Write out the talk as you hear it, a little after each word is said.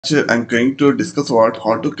I'm going to discuss about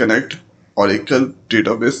how to connect Oracle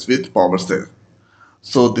database with PowerShell.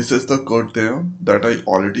 So this is the code there that I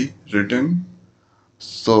already written.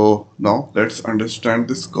 So now let's understand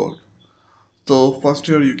this code. So first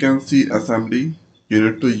here you can see assembly you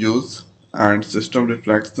need to use and system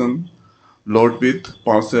reflection, load with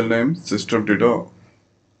parcel name, system data,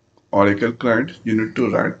 Oracle client. You need to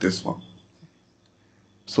write this one.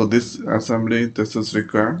 So this assembly, this is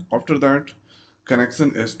required. After that,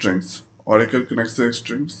 connection strings, Oracle connection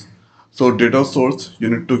strings. So data source, you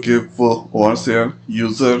need to give ORCL,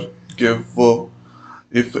 user, give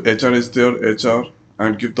if HR is there, HR,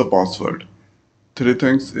 and give the password. Three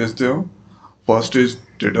things is there. First is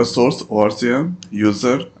data source, ORCL,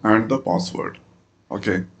 user, and the password.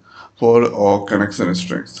 Okay, for connection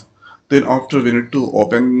strings. Then after we need to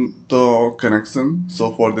open the connection.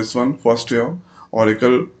 So for this one, first here,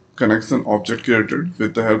 Oracle connection object created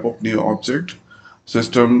with the help of new object,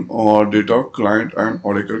 system or data client and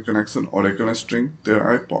Oracle connection, Oracle string. There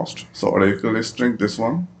I passed. So Oracle string this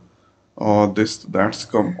one, this that's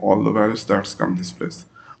come all the values that's come this place.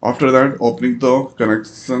 After that, opening the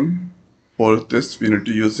connection. For this, we need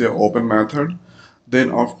to use a open method.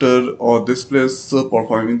 Then after this place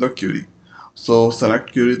performing the query. So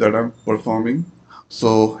select query that I'm performing.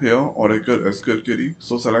 So here Oracle SQL query.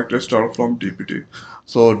 So select a star from DPT.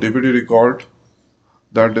 So DPT record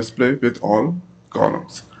that display with all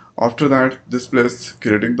columns. After that, this place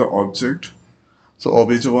creating the object. So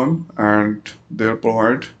obj1 and there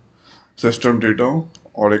provide system data,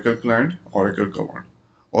 Oracle client, Oracle command.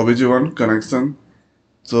 OBJ1 connection,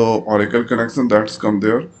 so Oracle connection that's come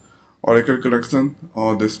there. Oracle connection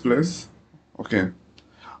this place. Okay.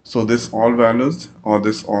 So this all values or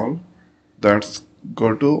this all that's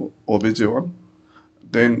go to OBJ1.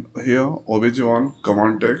 Then here OBJ1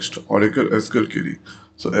 command text Oracle SQL query.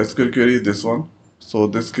 So SQL query this one. So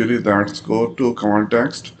this query that's go to command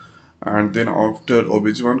text and then after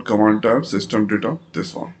OBJ1 command tab system data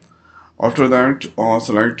this one. After that,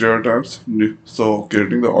 select data types. So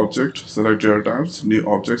creating the object, select data types, new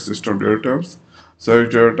object system data types,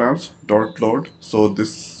 select data types dot load. So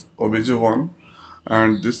this obj1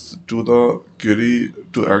 and this to the query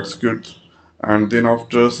to execute, and then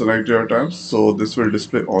after select data types. So this will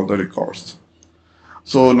display all the records.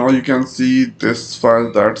 So now you can see this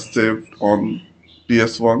file that's saved on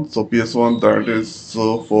PS1. So PS1 that is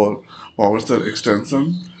for PowerShell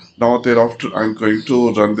extension. Now thereafter I'm going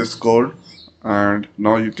to run this code and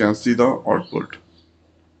now you can see the output.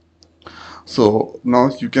 So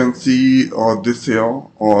now you can see this here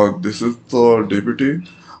or this is the DBT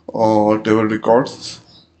or table records.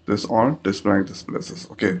 This on displaying these places.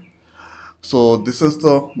 Okay. So this is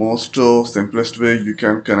the most simplest way you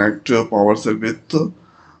can connect PowerShell with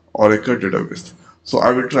Oracle database. So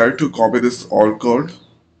I will try to copy this all code.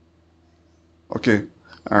 Okay,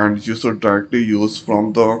 and you should directly use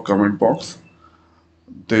from the comment box.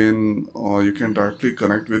 Then you can directly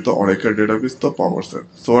connect with the Oracle database, the PowerShell.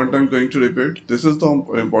 So what I'm going to repeat, this is the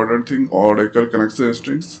important thing, Oracle connection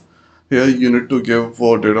strings. Here you need to give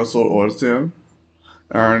for data source ORCL,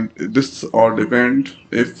 and this all depend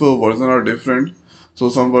if version are different. So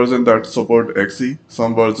some version that support XE,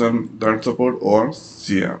 some version that support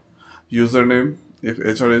ORCL. Username, if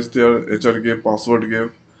HR is there, HR give, password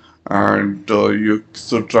give, and you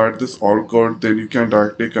should try this all code. Then you can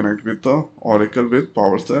directly connect with the Oracle with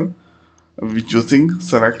PowerShell with using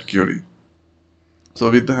select query.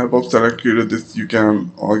 So with the help of select query, this you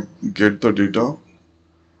can get the data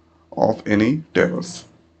of any tables.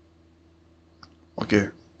 Okay.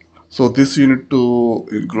 So this you need to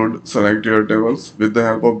include select your tables. With the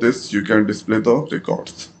help of this, you can display the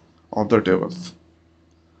records of the tables.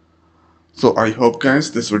 So I hope guys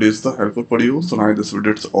this video is helpful for you. So now this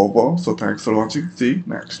video is over. So thanks for watching. See you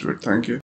next video. Thank you.